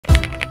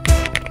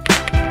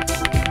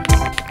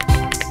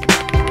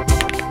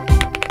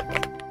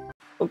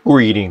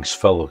Greetings,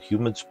 fellow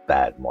humans.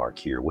 Bad Mark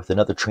here with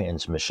another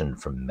transmission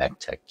from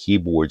Metre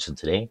Keyboards, and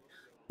today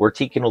we're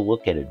taking a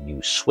look at a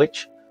new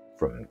switch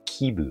from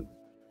KiiBOOM.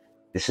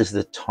 This is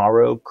the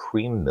Taro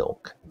Cream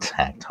Milk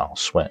tactile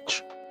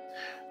switch.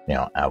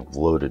 Now, I've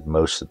loaded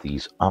most of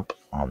these up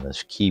on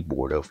this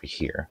keyboard over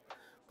here,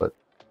 but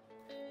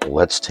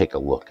let's take a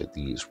look at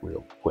these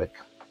real quick.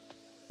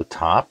 The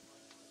top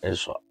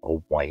is a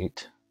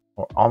white,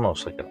 or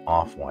almost like an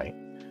off-white,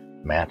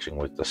 matching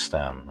with the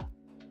stem,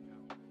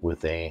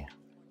 with a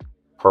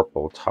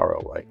purple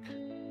taro-like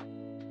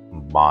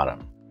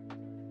bottom.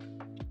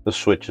 The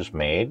switch is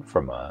made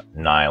from a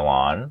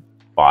nylon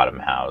bottom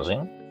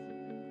housing,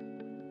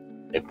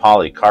 a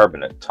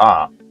polycarbonate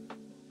top,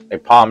 a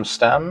palm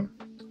stem,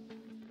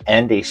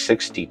 and a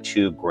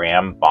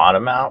 62-gram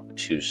bottom out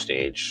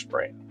 2-stage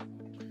spring.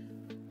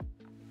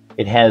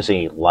 It has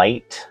a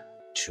light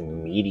to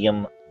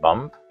medium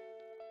bump.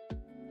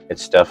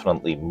 It's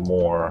definitely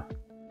more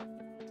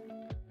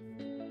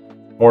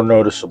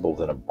noticeable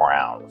than a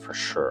brown for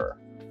sure.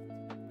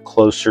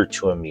 Closer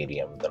to a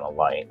medium than a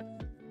light.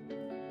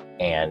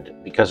 And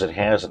because it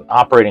has an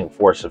operating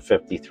force of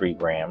 53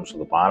 grams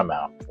with a bottom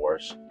out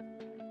force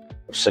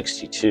of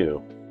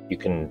 62, you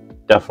can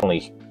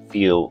definitely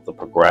feel the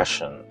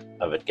progression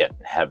of it getting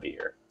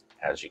heavier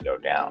as you go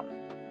down.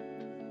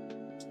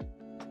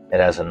 It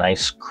has a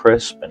nice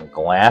crisp and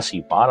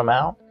glassy bottom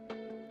out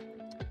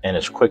and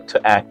is quick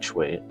to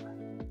actuate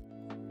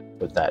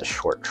with that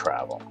short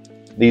travel.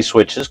 These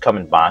switches come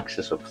in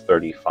boxes of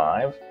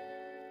 35.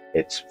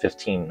 It's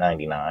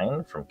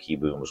 $15.99 from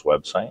KiiBOOM's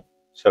website,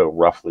 so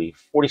roughly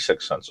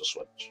 46 cents a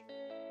switch.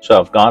 So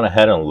I've gone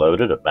ahead and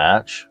loaded a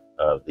batch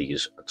of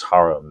these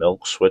Taro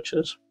Milk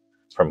switches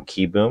from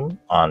KiiBOOM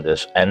on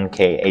this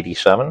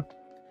NK87.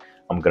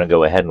 I'm going to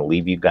go ahead and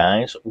leave you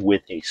guys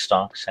with a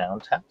stock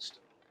sound test.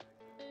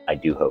 I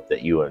do hope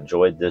that you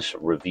enjoyed this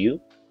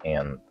review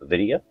and the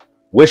video.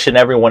 Wishing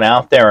everyone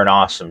out there an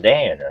awesome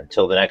day, and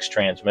until the next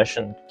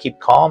transmission, keep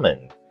calm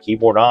and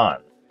keyboard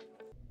on.